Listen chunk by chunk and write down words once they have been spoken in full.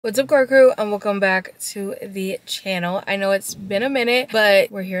What's up, core crew, and welcome back to the channel. I know it's been a minute,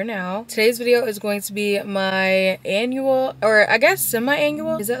 but we're here now. Today's video is going to be my annual, or I guess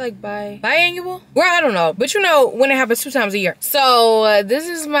semi-annual. Is that like biannual? Well, I don't know, but you know when it happens 2 times a year. So this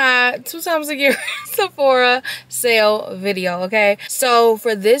is my 2 times a year Sephora sale video. Okay, so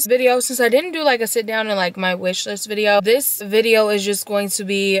for this video, since I didn't do like a sit down and like my wish list video, this video is just going to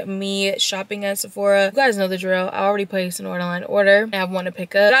be me shopping at Sephora. You guys know the drill. I already placed an online order. I have one to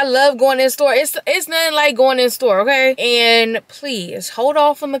pick up. I love going in store. It's nothing like going in store, okay? And please hold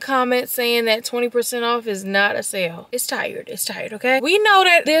off on the comments saying that 20% off is not a sale. It's tired, okay? We know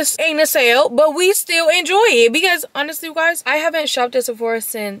that this ain't a sale, but we still enjoy it because honestly, you guys, I haven't shopped at Sephora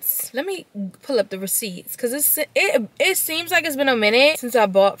since, let me pull up the receipts because it seems like it's been a minute since I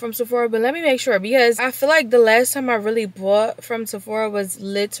bought from Sephora, but let me make sure because I feel like the last time I really bought from Sephora was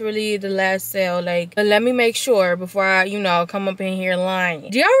literally the last sale. Like, but let me make sure before I, you know, come up in here lying.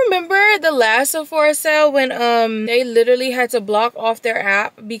 Do y'all remember the last Sephora sale when they literally had to block off their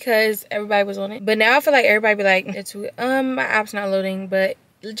app because everybody was on it? But now I feel like everybody be like, my app's not loading, but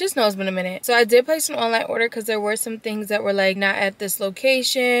just know it's been a minute. So I did place an online order because there were some things that were like not at this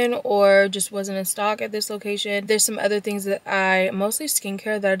location or just wasn't in stock at this location. There's some other things that mostly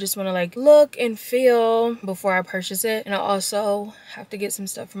skincare that I just want to like look and feel before I purchase it. And I also have to get some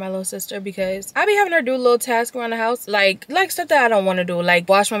stuff for my little sister because I be having her do a little task around the house, like stuff that I don't want to do, like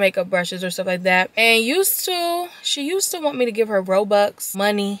wash my makeup brushes or stuff like that. And she used to want me to give her Robux,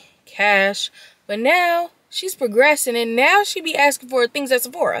 money, cash, but now she's progressing and now she be asking for things at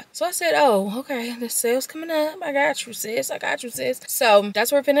Sephora. So I said, oh, okay, the sale's coming up. I got you, sis. I got you, sis. So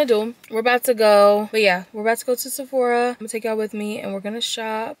that's what we're finna do. We're about to go. But yeah, we're about to go to Sephora. I'm gonna take y'all with me and we're gonna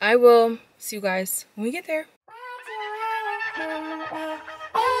shop. I will see you guys when we get there.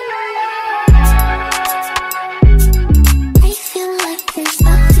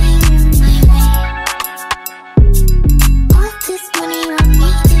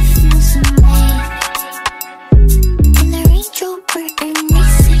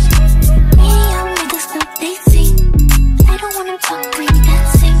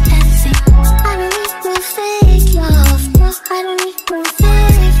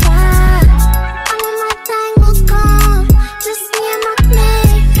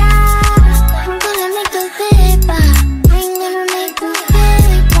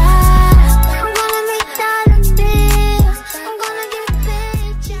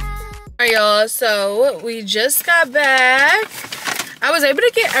 So we just got back. I was able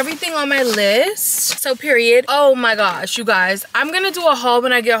to get everything on my list. So period. Oh my gosh, you guys. I'm gonna do a haul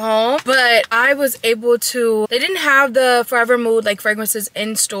when I get home. But I was able to, they didn't have the Forever Mood like fragrances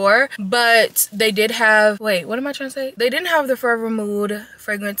in store. But they did have, wait, what am I trying to say? They didn't have the Forever Mood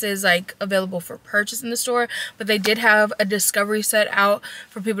fragrances like available for purchase in the store. But they did have a discovery set out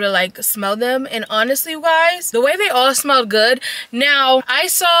for people to like smell them. And honestly, you guys, the way they all smelled good. Now, I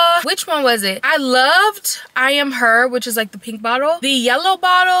saw, which one was it? I loved I Am Her, which is like the pink bottle. The yellow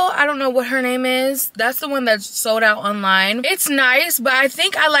bottle, I don't know what her name is. That's the one that's sold out online. It's nice, but I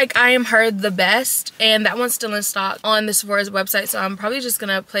think I like I Am Her the best. And that one's still in stock on the Sephora's website. So I'm probably just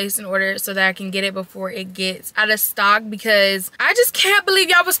gonna place an order so that I can get it before it gets out of stock because I just can't believe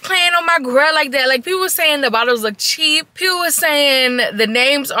y'all was playing on my girl like that. Like, people were saying the bottles look cheap. People were saying the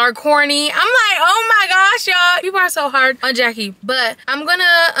names are corny. I'm like, oh my gosh, y'all. People are so hard on Jackie. But I'm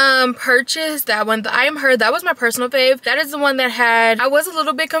gonna purchase that one. The I Am Her, that was my personal fave. That is the one that had, I was a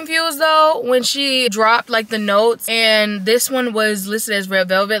little bit confused though when she dropped like the notes, and this one was listed as red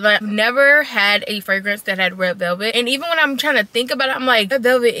velvet. Like, I've never had a fragrance that had red velvet, and even when I'm trying to think about it, I'm like, red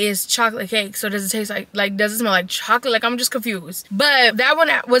velvet is chocolate cake, so does it taste like does it smell like chocolate? Like, I'm just confused. But that one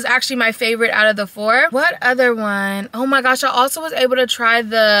was actually my favorite out of the 4. What other one? Oh my gosh, I also was able to try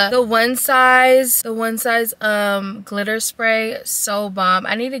the one size glitter spray. So bomb.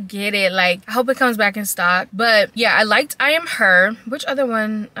 I need to get it. Like, I hope it comes back in stock. But yeah, I liked I Am Her. Which other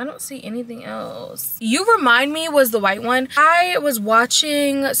one? I don't see anything else. You Remind Me was the white one. I was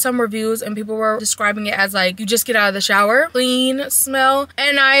watching some reviews and people were describing it as like, you just get out of the shower, clean smell,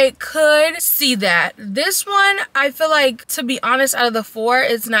 and I could see that. This one, I feel like, to be honest, out of the 4,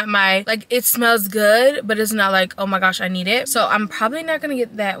 it's not my, like, it smells good, but it's not like, oh my gosh, I need it. So I'm probably not gonna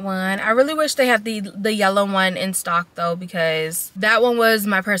get that one. I really wish they had the yellow one in stock though, because that one was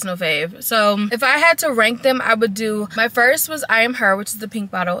my personal fave. So if I had to rank them, I would do, my first was I Am Her, which is the pink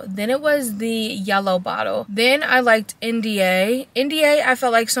bottle. Then it was the yellow bottle. Then I liked NDA. NDA, I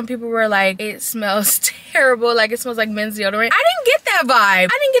felt like some people were like, it smells terrible, like it smells like men's deodorant. I didn't get that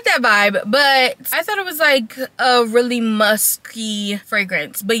vibe. But I thought it was like a really musky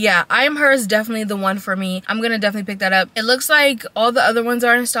fragrance. But yeah, I Am Her is definitely the one for me. I'm gonna definitely pick that up. It looks like all the other ones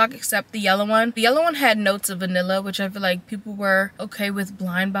are in stock except the yellow one. The yellow one had notes of vanilla, which I feel like people were okay with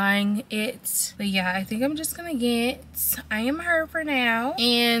blind buying it. But yeah, I think I'm just gonna get I Am Her for now,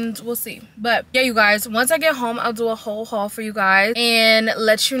 and we'll see. But yeah, you guys, once I get home, I'll do a whole haul for you guys and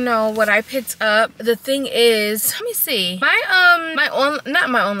let you know what I picked up. The thing is, let me see, my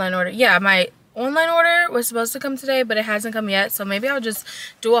online order was supposed to come today, but it hasn't come yet, so maybe I'll just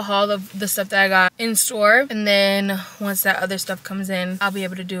do a haul of the stuff that I got in store, and then once that other stuff comes in, I'll be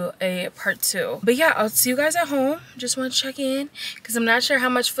able to do a part 2. But yeah, I'll see you guys at home. Just want to check in because I'm not sure how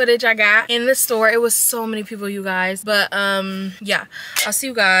much footage I got in the store. It was so many people, you guys. But yeah, I'll see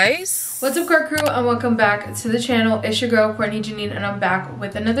you guys. What's up, Court Crew, and welcome back to the channel. It's your girl Courtney Jinean, and I'm back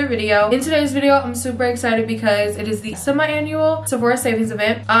with another video. In today's video, I'm super excited because it is the semi-annual Sephora Savings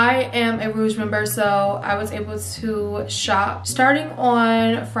Event. I am a Rouge member, so I was able to shop starting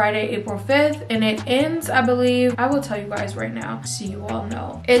on Friday, April 5th, and it ends, I believe, I will tell you guys right now so you all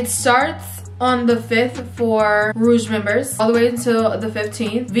know. It starts on the 5th for Rouge members all the way until the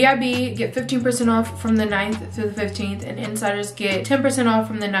 15th. VIB get 15% off from the 9th through the 15th, and insiders get 10% off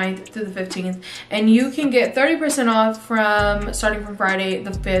from the 9th through the 15th. And you can get 30% off from starting from Friday the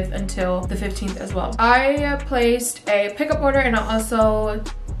 5th until the 15th as well. I placed a pickup order, and I also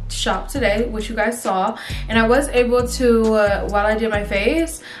shop today, which you guys saw, and I was able to while I did my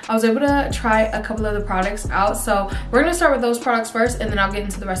face, I was able to try a couple of the products out. So we're gonna start with those products first, and then I'll get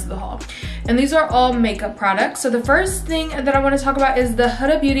into the rest of the haul. And these are all makeup products. So the first thing that I want to talk about is the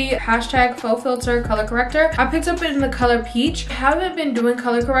Huda Beauty hashtag faux filter color corrector. I picked up it in the color peach. I haven't been doing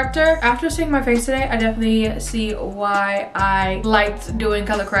color corrector. After seeing my face today, I definitely see why I liked doing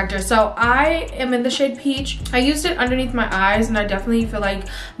color corrector. So I am in the shade peach. I used it underneath my eyes, and I definitely feel like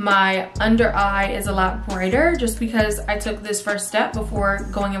my under eye is a lot brighter just because I took this first step before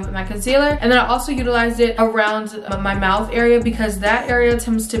going in with my concealer. And then I also utilized it around my mouth area because that area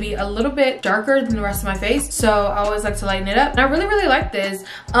tends to be a little bit darker than the rest of my face, so I always like to lighten it up. And I really like this.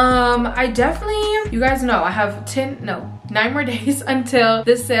 I definitely, you guys know I have 9 more days until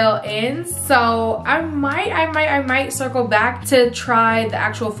this sale ends, so I might circle back to try the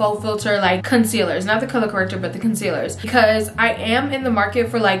actual faux filter like concealers, not the color corrector but the concealers, because I am in the market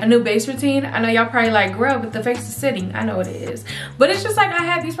for like a new base routine. I know y'all probably like, girl, but the face is sitting. I know it is, but it's just like I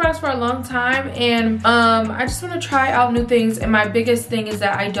had these products for a long time, and I just want to try out new things. And my biggest thing is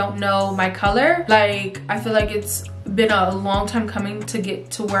that I don't know my color. Like, I feel like it's been a long time coming to get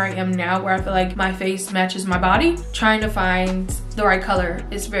to where I am now, where I feel like my face matches my body. Trying to find the right color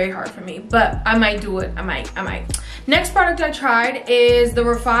is very hard for me, but I might do it. I might. Next product I tried is the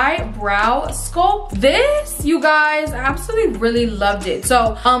Refi Brow Sculpt. This, you guys, I absolutely really loved it.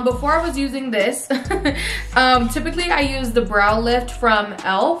 So before I was using this, typically I use the brow lift from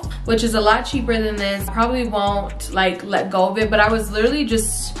e.l.f., which is a lot cheaper than this. I probably won't like let go of it, but I was literally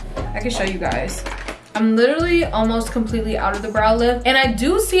just, I can show you guys. I'm literally almost completely out of the brow lift, and I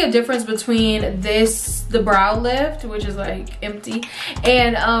do see a difference between this, the brow lift, which is like empty,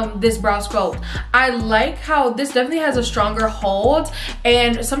 and this brow sculpt. I like how this definitely has a stronger hold,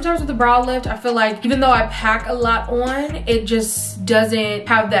 and sometimes with the brow lift, I feel like even though I pack a lot on, it just doesn't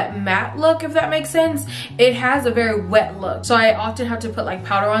have that matte look, if that makes sense. It has a very wet look, so I often have to put like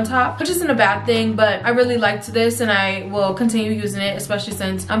powder on top, which isn't a bad thing, but I really liked this, and I will continue using it, especially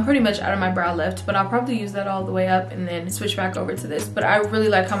since I'm pretty much out of my brow lift. But I'll probably use that all the way up and then switch back over to this. But I really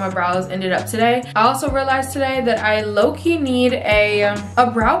like how my brows ended up today. I also realized today that I low-key need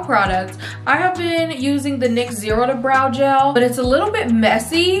a brow product. I have been using the NYX Zero to Brow Gel, but it's a little bit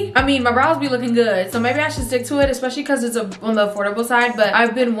messy. I mean, my brows be looking good, so maybe I should stick to it, especially because it's on the affordable side. But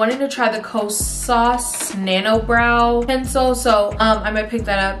I've been wanting to try the Sauce Nano Brow Pencil, so I might pick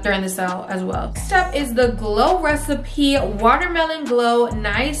that up during the sale as well. Next up is the Glow Recipe Watermelon Glow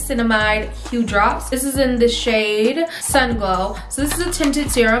Niacinamide Hue Drops. This is in the shade Sun Glow. So this is a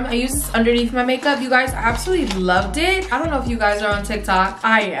tinted serum. I use this underneath my makeup. You guys, I absolutely loved it. I don't know if you guys are on TikTok.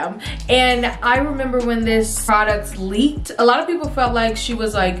 I am. And I remember when this product leaked, a lot of people felt like she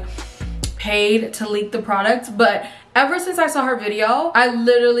was like paid to leak the product, but ever since I saw her video, I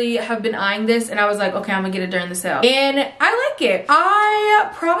literally have been eyeing this, and I was like, okay, I'm gonna get it during the sale. And I like it.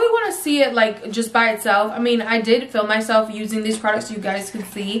 I probably want to see it like just by itself. I mean, I did film myself using these products so you guys can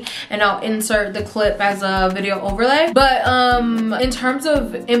see, and I'll insert the clip as a video overlay. But in terms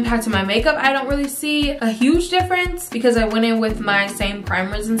of impact to my makeup, I don't really see a huge difference because I went in with my same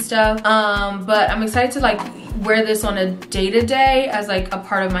primers and stuff. But I'm excited to like wear this on a day-to-day as like a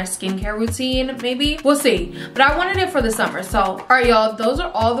part of my skincare routine, maybe. We'll see. But I wanted it for the summer. So, all right, y'all, those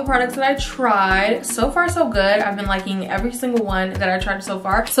are all the products that I tried. So far, so good. I've been liking every single one that I tried so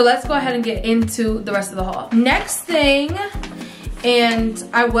far. So let's go ahead and get into the rest of the haul. Next thing, and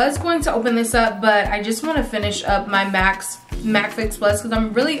I was going to open this up, but I just want to finish up my MAC Fix Plus because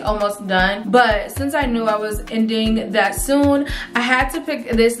I'm really almost done. But since I knew I was ending that soon, I had to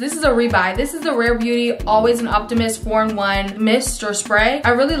pick this. This is a rebuy. This is the Rare Beauty Always an Optimist 4-in-1 mist or spray. I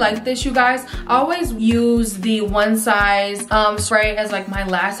really like this, you guys. I always use the one size spray as like my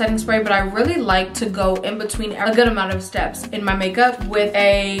last setting spray, but I really like to go in between a good amount of steps in my makeup with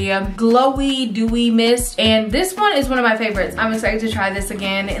a glowy, dewy mist. And this one is one of my favorites. I'm excited to try this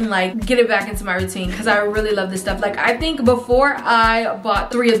again and like get it back into my routine because I really love this stuff. Like, I think before I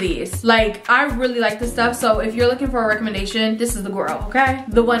bought 3 of these. Like, I really like this stuff. So if you're looking for a recommendation, this is the girl, okay?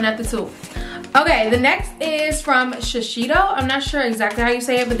 The one at the 2. Okay, the next is from Shiseido. I'm not sure exactly how you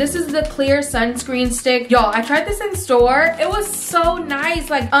say it, but this is the clear sunscreen stick. Y'all, I tried this in store. It was so nice.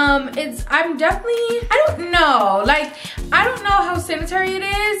 Like, I'm definitely, I don't know. Like, I don't know how sanitary it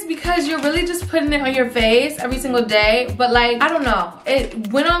is because you're really just putting it on your face every single day. But like, I don't know. It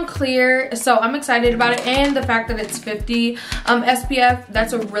went on clear, so I'm excited about it. And the fact that it's 50 SPF,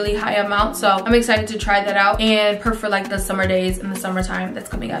 that's a really high amount. So I'm excited to try that out and for like the summer days in the summertime that's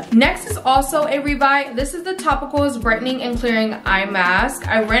coming up. Next is also a rebuy. This is the Topicals Brightening and Clearing Eye Mask.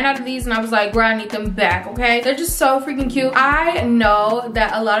 I ran out of these and I was like, bro, I need them back, okay? They're just so freaking cute. I know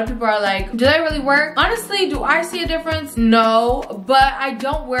that a lot of people are like, do they really work? Honestly, do I see a difference? No, but I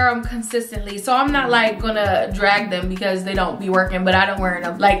don't wear them consistently. So I'm not like gonna drag them because they don't be working, but I don't wear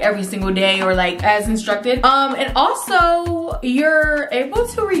them like every single day or like as instructed. And also you're able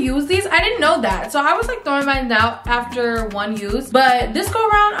to reuse these. I didn't know that. So I was like throwing mine out after one use, but this go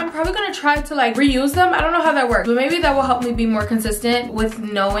around, I'm probably gonna try to like reuse them. I don't know how that works, but maybe that will help me be more consistent with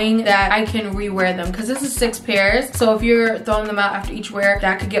knowing that I can rewear them because this is 6 pairs. So if you're throwing them out after each wear,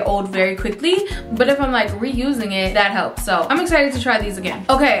 that could get old very quickly. But if I'm like reusing it, that helps. So I'm excited to try these again.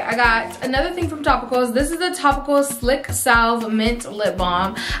 Okay, I got another thing from Topicals. This is the Topicals Slick Salve Mint Lip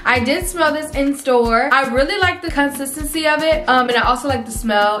Balm. I did smell this in store. I really like the consistency of it. And I also like the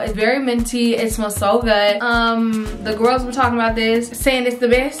smell. It's very minty. It smells so good. The girls were talking about this, saying it's the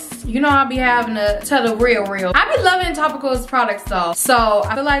best. You know, I'll be having to tell the real. I be loving Topicals products though. So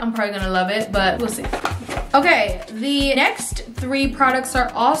I feel like I'm probably gonna love it, but we'll see. Okay, the next 3 products are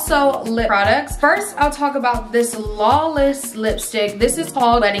also lip products. First, I'll talk about this Lawless lipstick. This is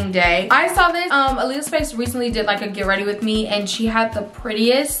called Wedding Day. I saw this, Aaliyah's Face recently did like a get ready with me and she had the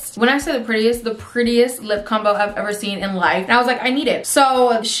prettiest, when I say the prettiest lip combo I've ever seen in life. And I was like, I need it.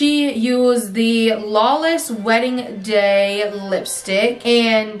 So she used the Lawless Wedding Day lipstick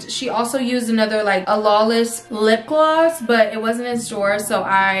and she also used another like a Lawless lip gloss, but it wasn't in store, so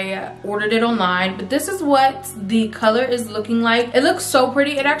I ordered it online. But this is what the color is looking like. It looks so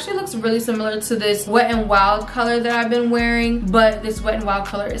pretty. It actually looks really similar to this Wet n Wild color that I've been wearing, but this Wet n Wild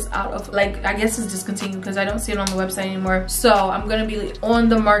color is out of, like, I guess it's discontinued because I don't see it on the website anymore. So I'm gonna be on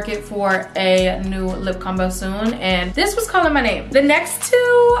the market for a new lip combo soon, and this was calling my name. The next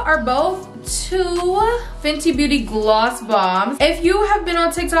 2 are both 2 Fenty Beauty Gloss Bombs. If you have been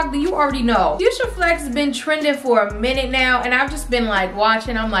on TikTok, then you already know. Fuchsia Flex has been trending for a minute now, and I've just been like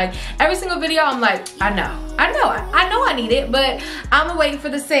watching. I'm like, every single video, I'm like, I know I need it, but I'm waiting for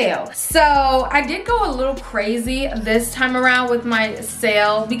the sale. So I did go a little crazy this time around with my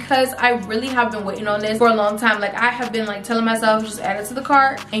sale because I really have been waiting on this for a long time. Like, I have been like telling myself, just add it to the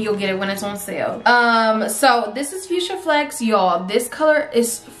cart and you'll get it when it's on sale. So this is Fuchsia Flex, y'all. This color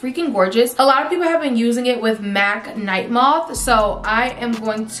is freaking gorgeous. A lot of people have been using it with MAC Night Moth, so I am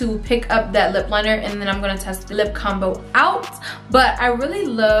going to pick up that lip liner and then I'm going to test the lip combo out. But I really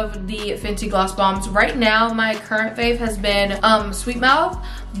love the Fenty Gloss Bombs. Right now, my current fave has been Sweet Mouth,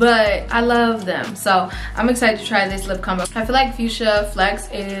 but I love them, so I'm excited to try this lip combo. I feel like Fuchsia Flex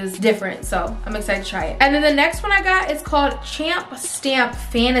is different, so I'm excited to try it. And then the next one I got is called Champ Stamp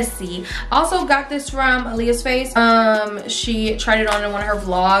Fantasy. Also got this from Aaliyah's Face. She tried it on in one of her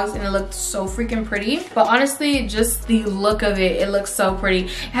vlogs and it looked so freaking pretty. But honestly, just the look of it, it looks so pretty.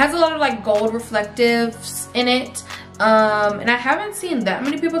 It has a lot of like gold reflectives in it. And I haven't seen that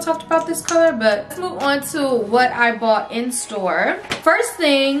many people talked about this color, but let's move on to what I bought in store. First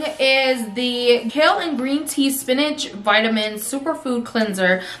thing is the Kale and Green Tea Spinach Vitamin Superfood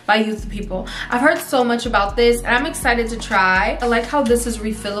Cleanser by Youth People. I've heard so much about this and I'm excited to try. I like how this is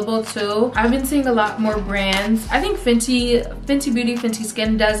refillable too. I've been seeing a lot more brands. I think Fenty Beauty, Fenty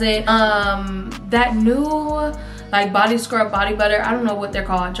Skin does it. That new like body scrub, body butter. I don't know what they're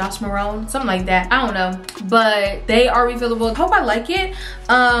called, Joss Marone, something like that. I don't know, but they are refillable. Hope I like it.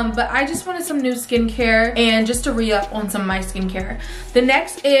 But I just wanted some new skincare and just to re-up on some of my skincare. The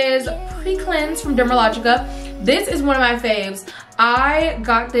next is Pre-Cleanse from Dermalogica. This is one of my faves. I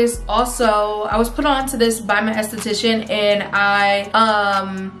got this also, I was put on to this by my esthetician, and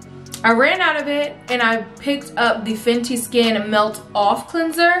I ran out of it and I picked up the Fenty Skin Melt Off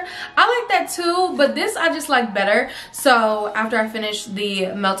Cleanser. I like that too, but this I just like better. So after I finished the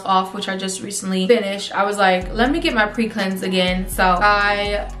Melt Off, which I just recently finished, I was like, let me get my pre-cleanse again. So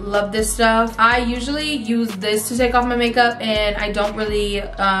I love this stuff. I usually use this to take off my makeup, and I don't really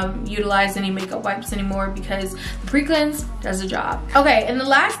utilize any makeup wipes anymore because the pre-cleanse does the job. Okay, and the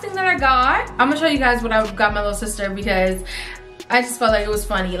last thing that I got, I'm gonna show you guys what I got my little sister because I just felt like it was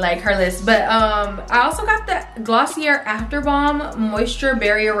funny, like her list. But I also got the Glossier After Balm Moisture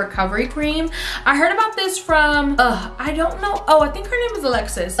Barrier Recovery Cream. I heard about this from, I don't know. Oh, I think her name is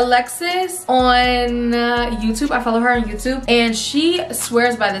Alexis. Alexis on YouTube. I follow her on YouTube, and she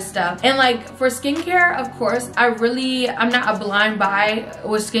swears by this stuff. And like for skincare, of course, I'm not a blind buy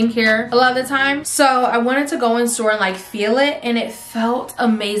with skincare a lot of the time. So I wanted to go in store and like feel it, and it felt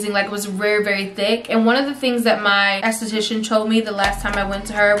amazing. Like it was very, very thick. And one of the things that my esthetician told me the last time I went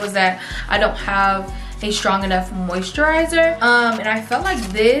to her was that I don't have a strong enough moisturizer, and I felt like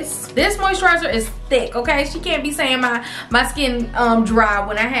this moisturizer is thick. Okay, she can't be saying my skin dry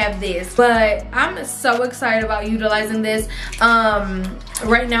when I have this, but I'm so excited about utilizing this.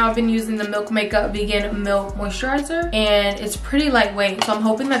 Right now I've been using the Milk Makeup Vegan Milk Moisturizer, and it's pretty lightweight, so I'm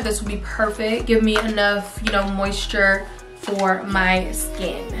hoping that this will be perfect, give me enough, you know, moisture for my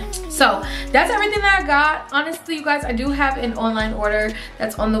skin. So that's everything that I got. Honestly, you guys, I do have an online order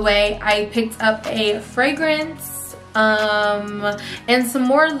that's on the way. I picked up a fragrance and some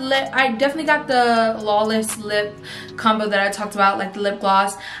more lip. I definitely got the Lawless lip combo that I talked about, like the lip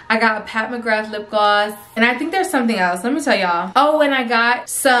gloss. I got a Pat McGrath lip gloss, and I think there's something else. Let me tell y'all. Oh, and I got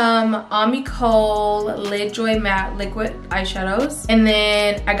some Ami Cole Lid Joy Matte Liquid eyeshadows, and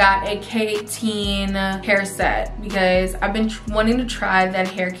then I got a K18 hair set because I've been wanting to try that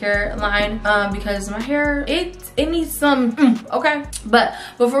hair care line because my hair, it needs some okay. But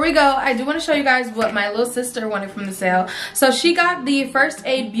before we go, I do want to show you guys what my little sister wanted from the sale. So she got the First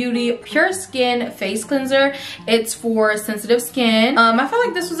Aid Beauty Pure Skin Face Cleanser. It's for sensitive skin. I feel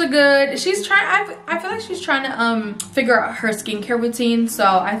like this was a good, she's trying, I feel like she's trying to figure out her skincare routine, so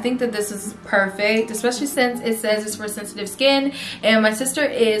I think that this is perfect, especially since it says it's for sensitive skin, and my sister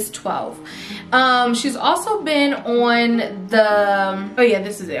is 12. She's also been on the, oh yeah,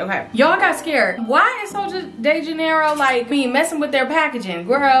 this is it. Okay, y'all got scared. Why is Soldier De Janeiro like me messing with their packaging,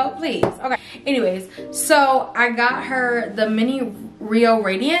 girl? Please. Okay, anyways, so I got her the mini Rio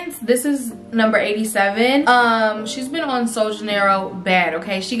Radiance. This is number 87. She's been on Sol de Janeiro bad,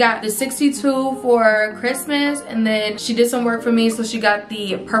 okay? She got the 62 for Christmas, and then she did some work for me, so she got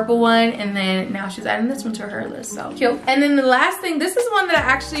the purple one, and then now she's adding this one to her list, so cute. And then the last thing, this is one that I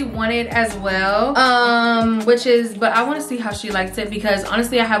actually wanted as well, which is, but I want to see how she likes it because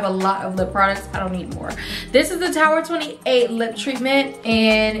honestly I have a lot of lip products. I don't need more. This is the Tower 28 lip treatment,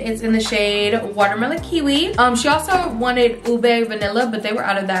 and it's in the shade Watermelon Kiwi. She also wanted Ube Vanilla, but they were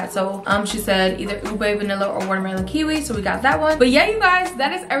out of that, so she said either Ube Vanilla or Watermelon Kiwi, so we got that one. But yeah, you guys,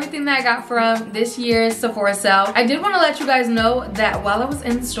 that is everything that I got from this year's Sephora sale. I did want to let you guys know that while I was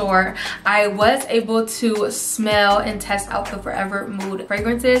in store, I was able to smell and test out the Forever Mood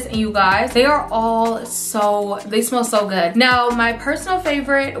fragrances, and you guys, they are all they smell so good. Now, my personal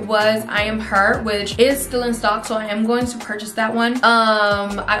favorite was I Am Her, which is still in stock, so I am going to purchase that one.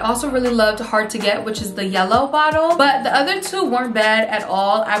 I also really loved Hard to Get, which is the yellow bottle, but the other two weren't bad at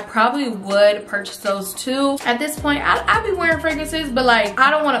all. I probably would purchase those two. At this point, I'll be wearing fragrances, but like I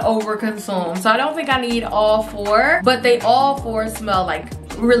don't want to over consume, so I don't think I need all four, but they all four smell like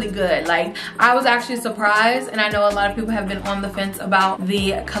really good. Like I was actually surprised, and I know a lot of people have been on the fence about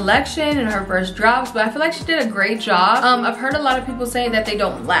the collection and her first drops, but I feel like she did a great job. I've heard a lot of people say that they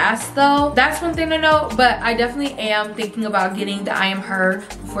don't last though. That's one thing to note, but I definitely am thinking about getting the I Am Her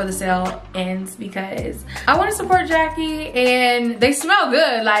before the sale ends because I want to support Jackie, and they smell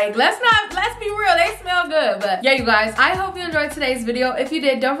good. Like let's be real, they smell good. But yeah, you guys, I hope you enjoyed today's video. If you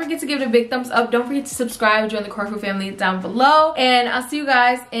did, don't forget to give it a big thumbs up. Don't forget to subscribe, join the Corfu family down below, and I'll see you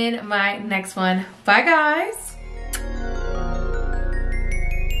guys in my next one. Bye guys.